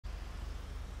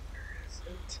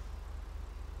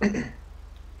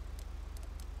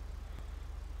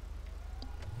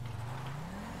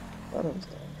Thought it was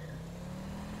down here.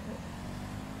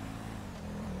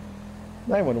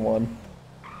 911.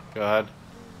 Go ahead.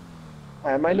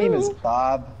 Hi, my name is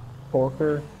Bob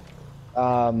Porker.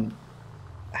 I'm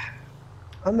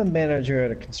the manager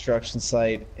at a construction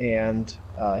site and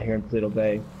here in Toledo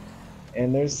Bay.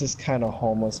 And there's this kind of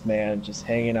homeless man just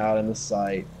hanging out in the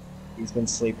site. He's been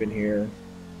sleeping here.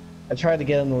 I tried to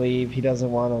get him to leave. He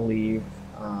doesn't want to leave.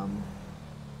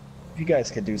 If you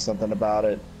guys could do something about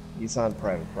it, he's on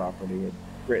private property. I'd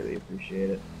greatly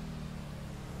appreciate it.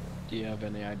 Do you have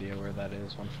any idea where that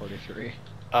is, 143?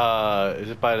 Is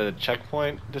it by the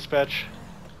checkpoint dispatch?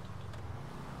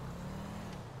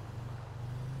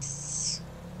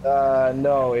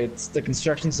 No, it's the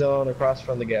construction zone across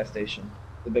from the gas station.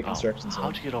 The big construction zone.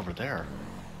 How'd you get over there?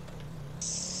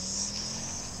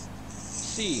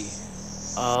 C.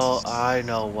 Oh, I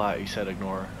know why. You said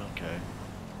ignore. Okay.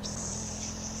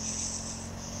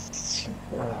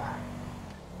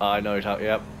 I know you're talking.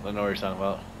 Yep, I know what you're talking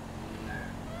about.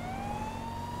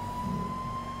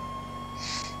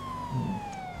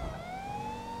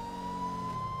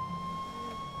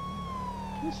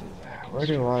 Where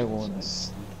do I want to?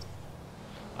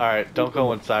 All right, don't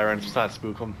go in sirens. Let's not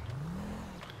spook them.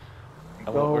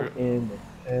 Go in the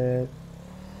pit.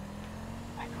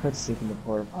 I could sleep in the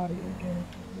porta potty again if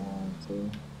I want to.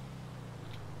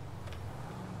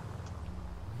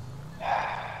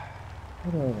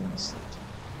 Where do I want to sleep?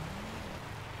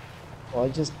 Well, I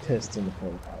just pissed in the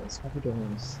porta potty, so I probably don't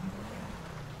want to sleep again.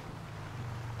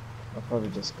 I'll probably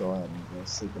just go ahead and go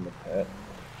sleep in the pit.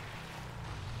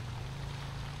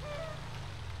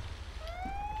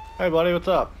 Hey, buddy, what's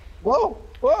up? Whoa!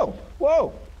 Whoa!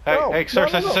 Whoa! Hey, no, hey, sir,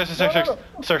 no, no, sir, no, sir, no, sir,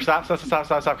 no, sir, stop,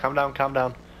 calm down, calm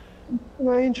down. Am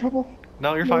I in trouble?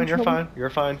 No, you're fine, you're fine,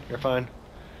 you're fine, you're fine.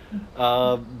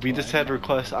 We just had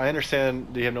requests. I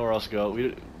understand that you have nowhere else to go.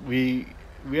 We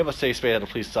have a safe space at the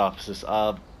police offices.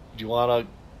 Do you want to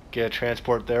get a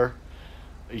transport there?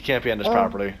 You can't be on this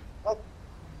property.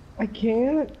 I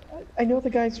can't. I know the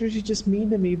guys were usually just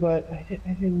mean to me, but I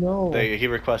didn't know. He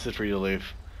requested for you to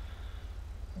leave.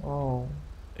 Oh.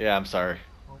 Yeah, I'm sorry.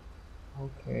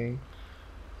 Okay.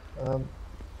 Well,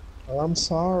 I'm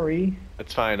sorry.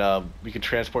 It's fine. We can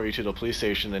transport you to the police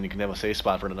station, and you can have a safe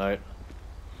spot for tonight.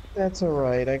 That's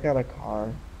alright. I got a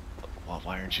car. Well,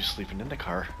 why aren't you sleeping in the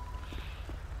car?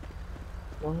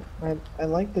 Well, I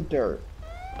like the dirt.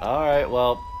 Alright,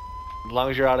 well, as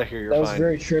long as you're out of here, you're fine. That was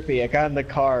very trippy. I got in the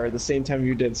car at the same time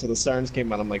you did, so the sirens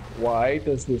came on. I'm like, why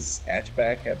does this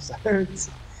hatchback have sirens?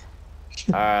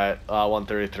 Alright,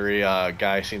 133,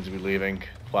 guy seems to be leaving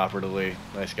cooperatively.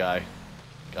 Nice guy.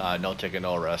 No ticket,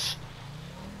 no arrest.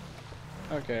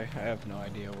 Okay, I have no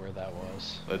idea where that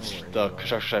was. It's the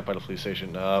construction site by the police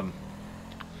station.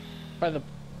 By the...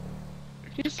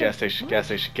 gas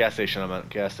station, I meant,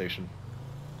 gas station.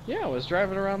 Yeah, I was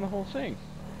driving around the whole thing.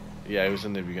 Yeah, he was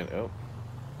in the beginning. Oh.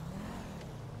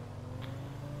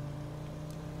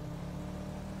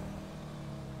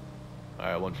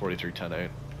 Alright, 143, 10-8.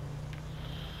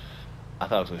 I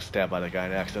thought I was going to stab by that guy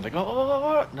in accident. Like,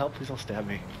 oh, no, please don't stab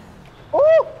me.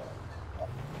 Oh!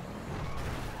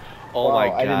 Oh wow, my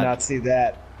god. I did not see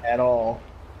that at all.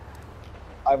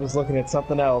 I was looking at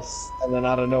something else, and then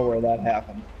out of nowhere that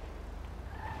happened.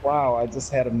 Wow, I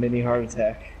just had a mini heart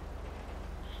attack.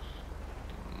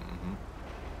 Mm-hmm.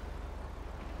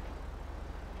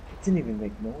 It didn't even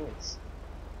make noise.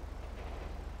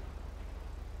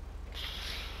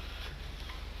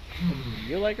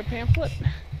 You like a pamphlet?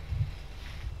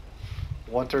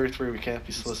 133, we can't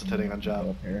be soliciting on job.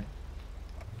 Up here.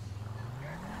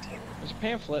 There's a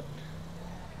pamphlet.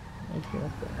 Okay,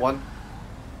 up there. One.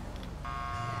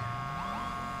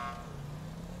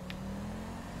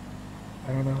 I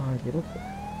don't know how to get up there.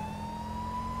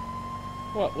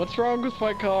 What? What's wrong with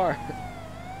my car?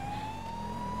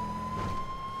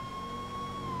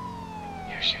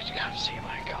 You should come see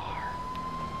my car.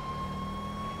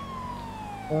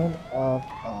 Son of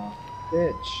a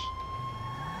bitch.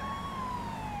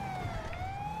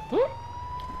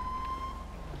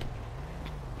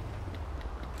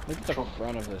 Look at the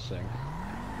front of this thing.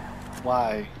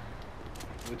 Why?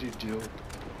 What'd you do?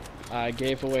 I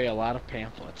gave away a lot of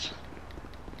pamphlets.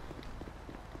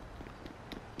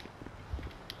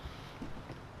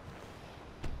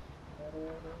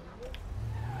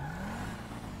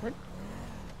 What?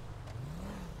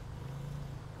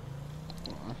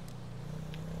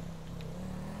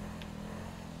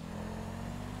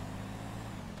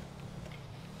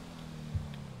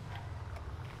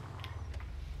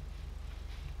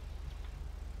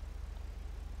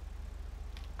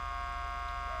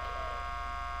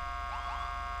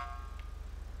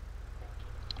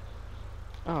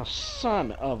 Oh,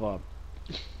 son of a...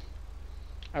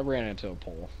 I ran into a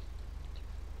pole.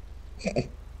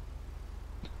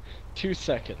 2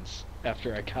 seconds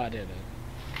after I got in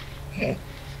it.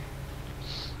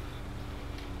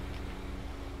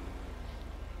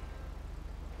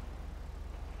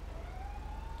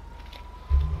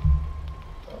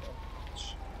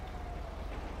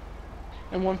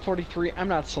 And 143, I'm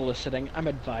not soliciting, I'm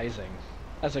advising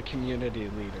as a community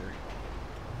leader.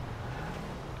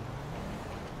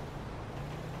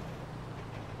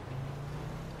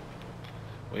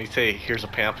 When you say, here's a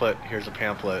pamphlet,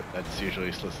 that's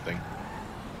usually soliciting.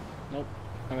 Nope,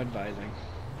 I'm advising.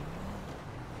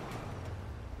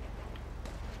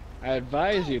 I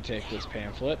advise you take this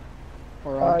pamphlet,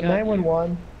 or I'll get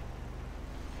 911.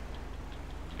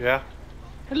 Yeah?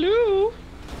 Hello?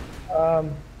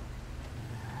 I'm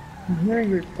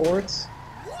hearing reports.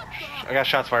 I got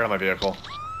shots fired on my vehicle.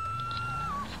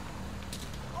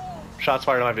 Shots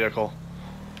fired on my vehicle.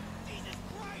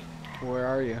 Where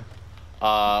are you?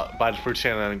 By the fruit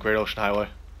stand on Great Ocean Highway.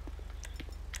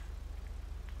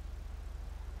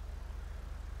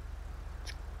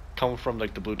 It's coming from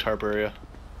like the blue tarp area.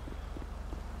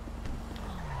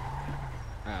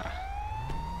 Ah.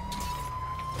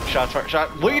 Shots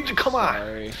fired. Wait, come on!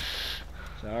 Sorry.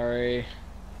 Sorry.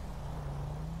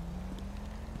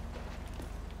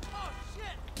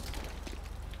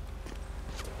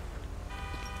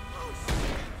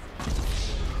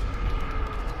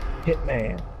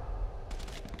 Hitman.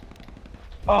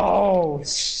 Oh,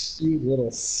 you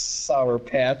little sour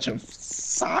patch of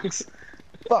socks.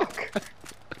 Fuck.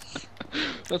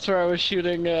 That's where I was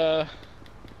shooting,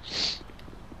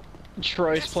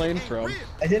 Troy's plane from.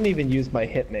 I didn't even use my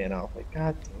Hitman outfit.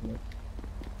 God damn it.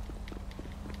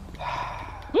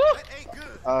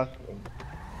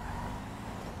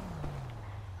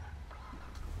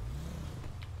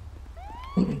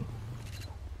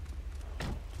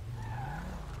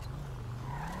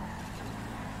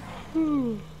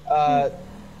 Uh,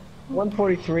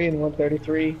 143 and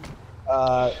 133.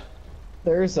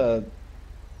 There's a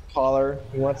caller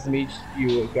who wants to meet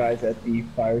you guys at the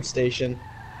fire station.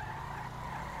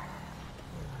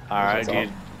 Alright, That's all.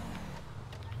 dude.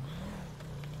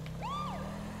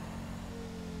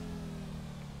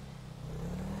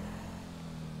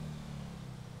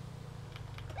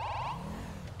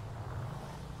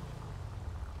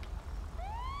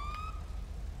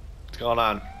 What's going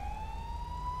on?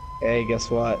 Hey, guess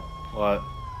what? What?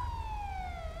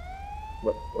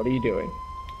 What are you doing?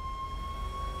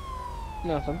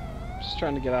 Nothing. Just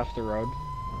trying to get off the road.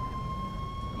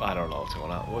 I don't know what's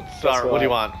going on. Guess What do you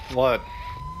what? want? What?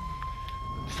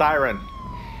 Siren.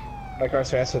 My car's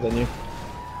faster than you.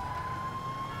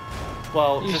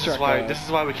 Well, You this is struck why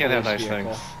a we can't have nice police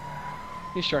vehicle. things.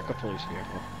 He struck a police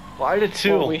vehicle. Well, I did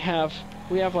too. Well, we have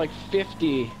like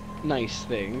 50 nice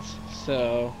things,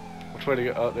 so... Which way to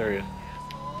go? Oh, there you.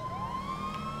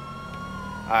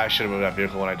 I should have moved that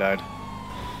vehicle when I died.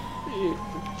 You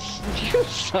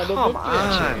son Come of a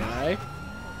bitch, on. AI.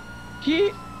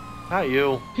 He Not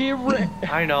you. ran...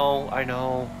 I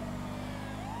know.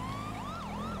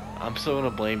 I'm still gonna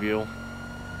blame you.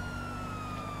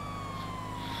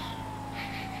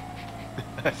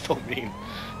 That's so mean.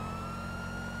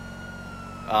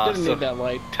 Didn't need that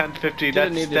light. 1050.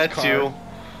 Didn't need this That's car. you.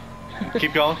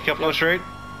 Keep going. Keep going straight.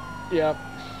 Yep.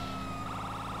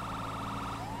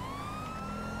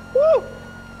 Woo!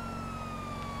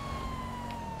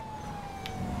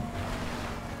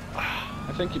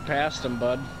 I think you passed him,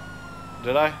 bud.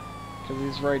 Did I? Because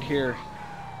he's right here.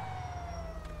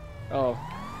 Oh.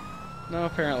 No,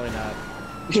 apparently not.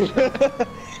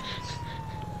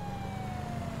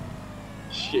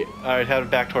 Shit. All right, heading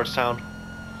back towards town.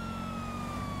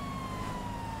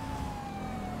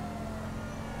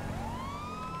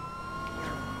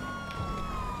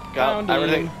 Got Found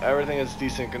everything. him. Everything is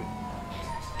desync.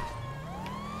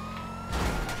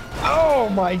 Oh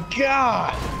my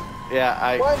god!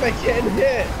 Yeah, Why am I getting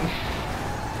hit?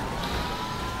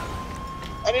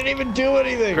 I didn't even do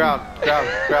anything! ground.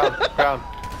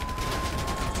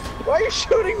 Why are you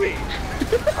shooting me?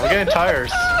 I'm getting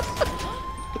tires.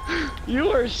 You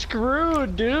are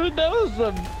screwed, dude. That was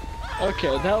a...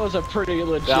 Okay, that was a pretty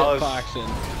legit boxing.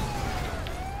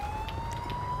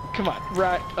 Come on,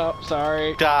 right. Oh,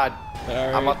 sorry. Dad,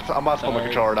 Sorry. I'm about to put my Sorry.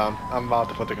 controller down. I'm about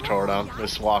to put the controller down.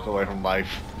 Just walk away from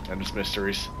life and its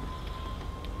mysteries.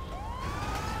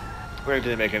 It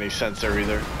didn't make any sense there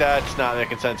either. That's not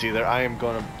making sense either. I am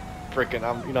gonna frickin'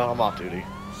 I'm off duty.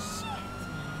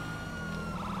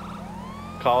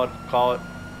 Call it.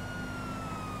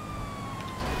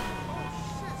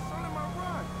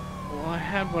 Well, I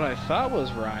had what I thought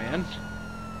was Ryan.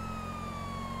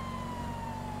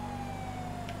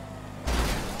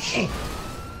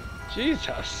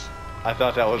 Jesus. I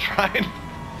thought that was Ryan.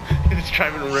 He's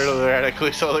driving really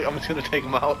erratically, so like, I'm just gonna take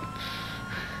him out.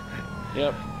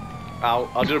 Yep.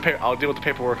 I'll deal with the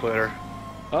paperwork later.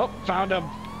 Oh, found him.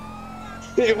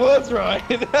 It was Ryan.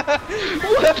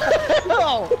 What the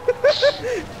hell?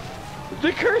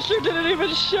 The cursor didn't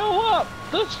even show up.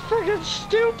 That's freaking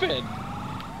stupid.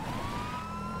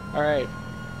 All right.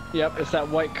 Yep, it's that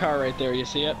white car right there. You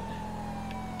see it?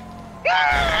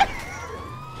 Yes!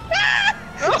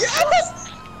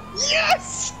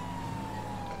 Yes!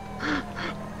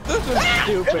 This is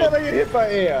stupid. And then I get hit by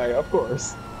AI, of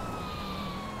course.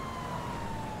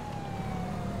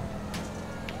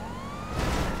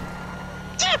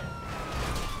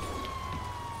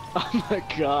 Oh my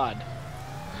god.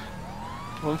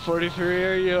 143,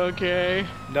 are you okay?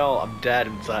 No, I'm dead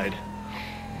inside.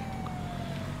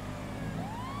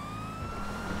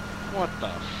 What the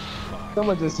fuck?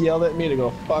 Someone just yelled at me to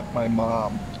go fuck my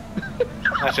mom.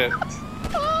 That's it.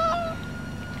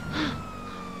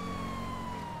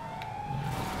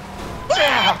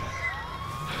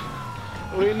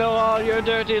 We know all your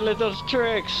dirty little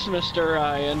tricks, Mr.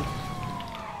 Ryan.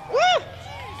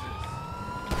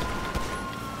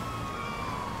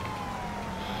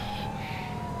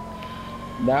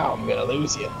 Now I'm gonna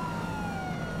lose you.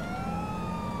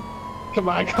 Come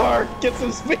on, car, get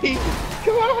some speed.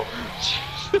 Come on.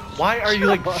 Why are you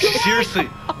like seriously?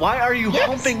 Why are you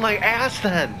humping my ass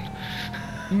then?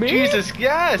 Me? Jesus,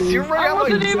 yes, you're right. I I'm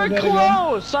wasn't like, even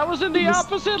close. I was in the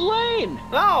opposite lane.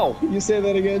 no. Can you say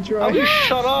that again, Troy? Oh, you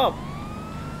shut up.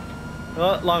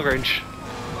 Long range.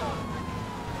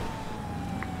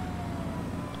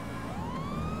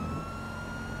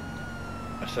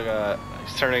 I still got.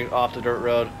 He's turning off the dirt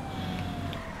road.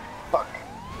 Fuck.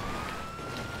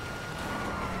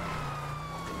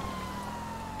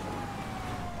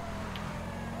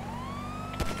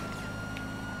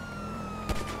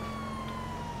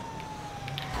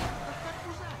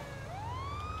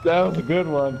 That was a good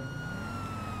one.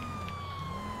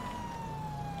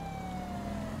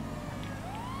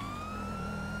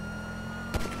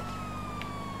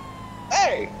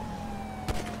 Hey!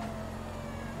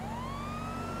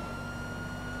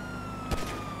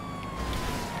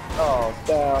 Oh,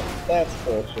 that's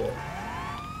bullshit.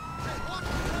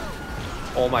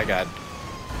 Oh my god.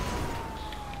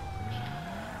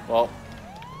 Well,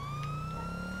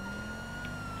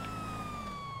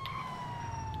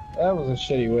 That was a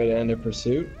shitty way to end a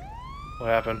pursuit. what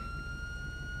happened?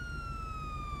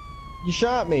 You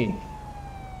shot me.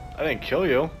 I didn't kill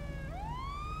you.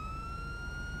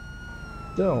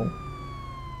 Still.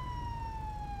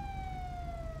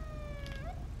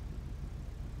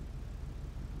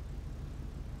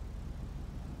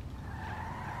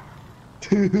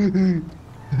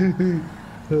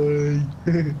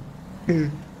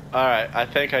 Alright, I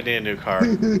think I need a new car.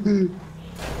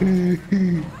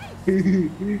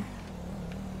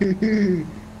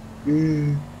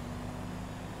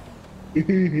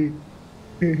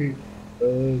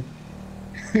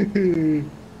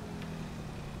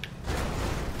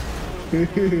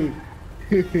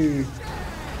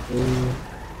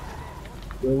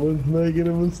 Someone's making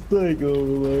a mistake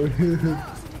over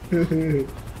there.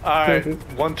 Alright,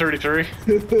 133.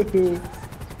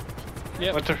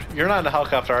 Yep. You're not in the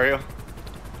helicopter, are you?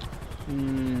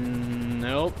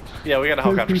 Nope. Yeah, we got a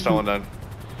helicopter stolen then.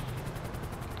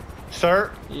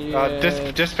 Sir, Yeah.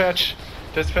 dispatch,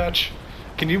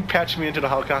 can you patch me into the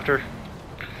helicopter?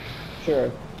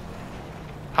 Sure.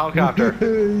 Helicopter,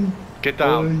 get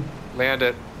down, land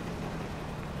it,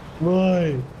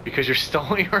 Why? because you're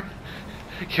stolen.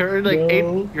 You're like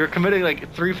No. you're committing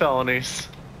like 3 felonies.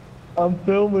 I'm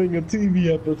filming a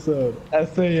TV episode.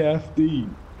 SAFD.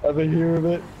 Ever hear of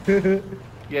it?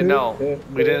 Yeah, no,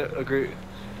 we didn't agree.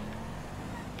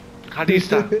 How do you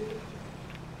stop?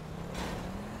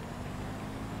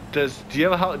 Do you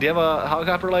have a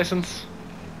helicopter license?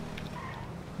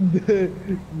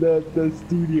 The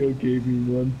studio gave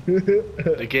me one.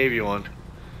 They gave you one.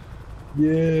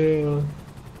 Yeah.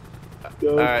 Okay.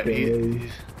 All right.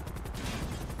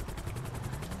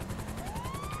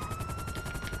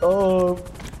 Oh,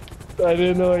 I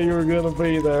didn't know you were gonna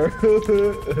be there.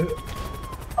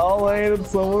 I'll land him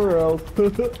somewhere else.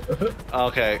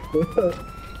 Okay.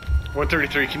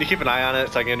 133. Can you keep an eye on it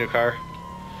so I get a new car?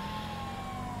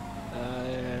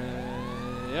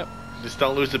 Yep. Just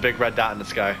don't lose the big red dot in the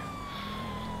sky.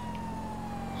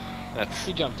 That's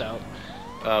He jumped out.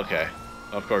 okay.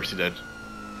 Of course you did.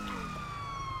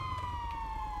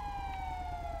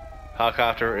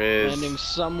 Helicopter is Landing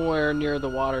somewhere near the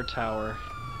water tower.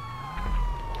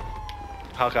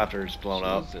 helicopter is blown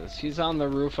up. Jesus. He's on the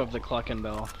roof of the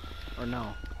Cluckenbell. Or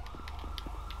no.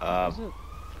 Uh, Is it?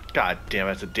 God damn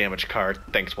it, it's a damaged car.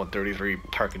 Thanks, 133,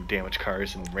 parking damaged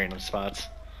cars in random spots.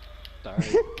 Sorry.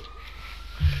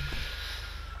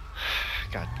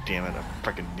 God damn it, I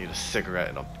freaking need a cigarette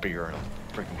and a beer and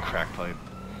a freaking crack pipe.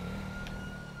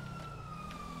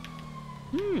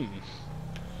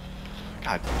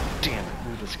 God damn it,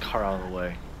 move this car out of the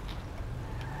way.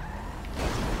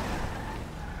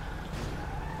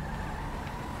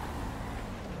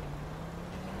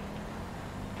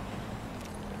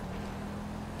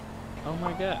 Oh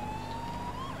my god.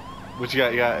 What you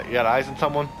got? You got eyes on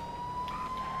someone?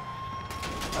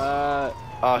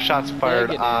 Shots fired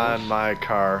Negative. on my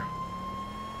car.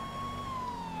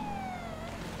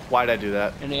 Why'd I do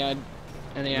that? Any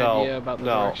No, idea about the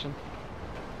no. direction?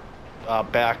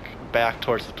 Back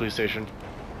towards the police station.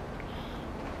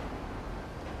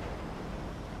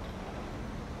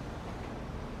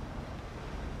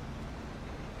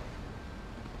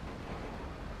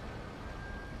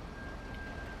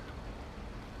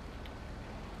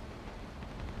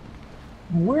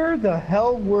 Where the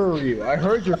hell were you? I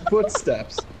heard your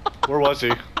footsteps. Where was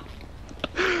he?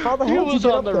 How the He hell did was you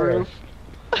get on up the there? roof.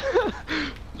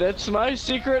 That's my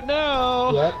secret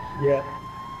now. Yep, yep.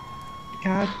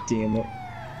 God damn it.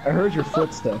 I heard your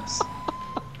footsteps.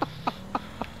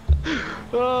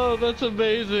 Oh, that's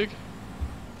amazing.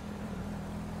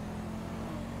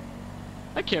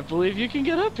 I can't believe you can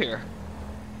get up here.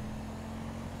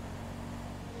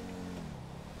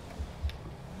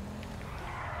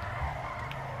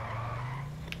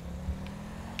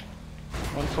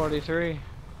 $143.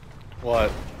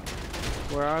 What?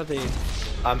 Where are these?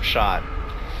 I'm shot.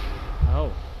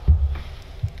 Oh.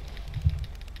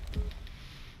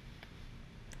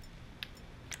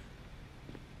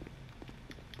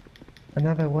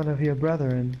 Another one of your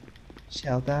brethren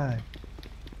shall die.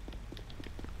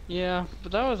 Yeah,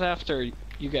 but that was after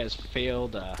you guys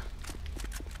failed, a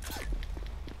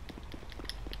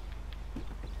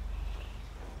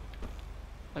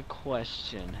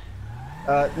question.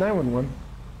 911.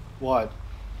 What?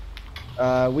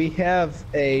 We have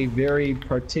a very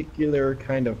particular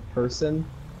kind of person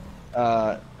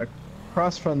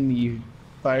across from the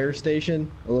fire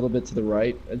station, a little bit to the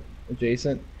right,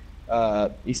 adjacent.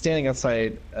 He's standing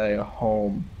outside a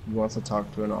home. He wants to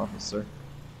talk to an officer.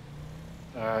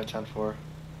 Alright, 10-4.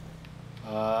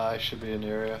 I should be in the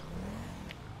area.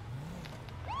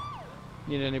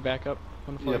 Need any backup?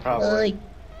 Yeah, probably.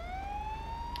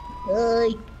 Oi,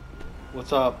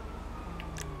 What's up?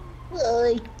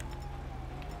 oi,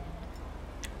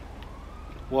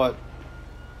 What?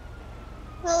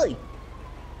 oi.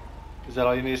 Is that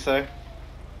all you need to say?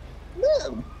 No.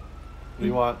 What do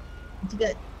you want?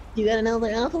 You got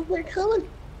another officer coming?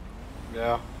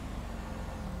 Yeah.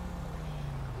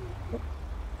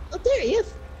 Oh, there he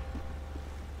is.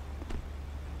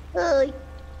 Oi.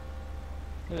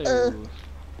 Hello.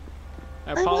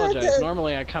 I I want apologize. to-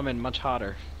 Normally I come in much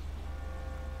hotter.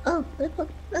 Oh,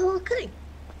 okay.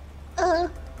 I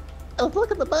was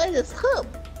looking to buy this hub.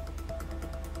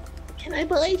 Can I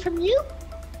buy it from you?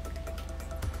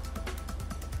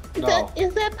 No.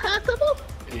 Is that possible?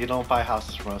 You don't buy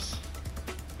houses from us.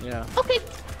 Yeah. Okay.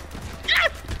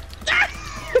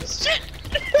 Shit!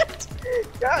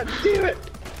 God damn it!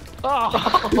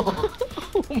 Oh,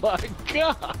 oh my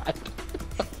god!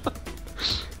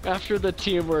 After the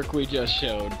teamwork we just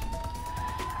showed.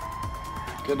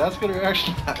 Good, that's good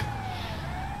reaction time.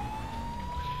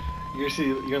 You're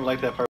gonna like that part.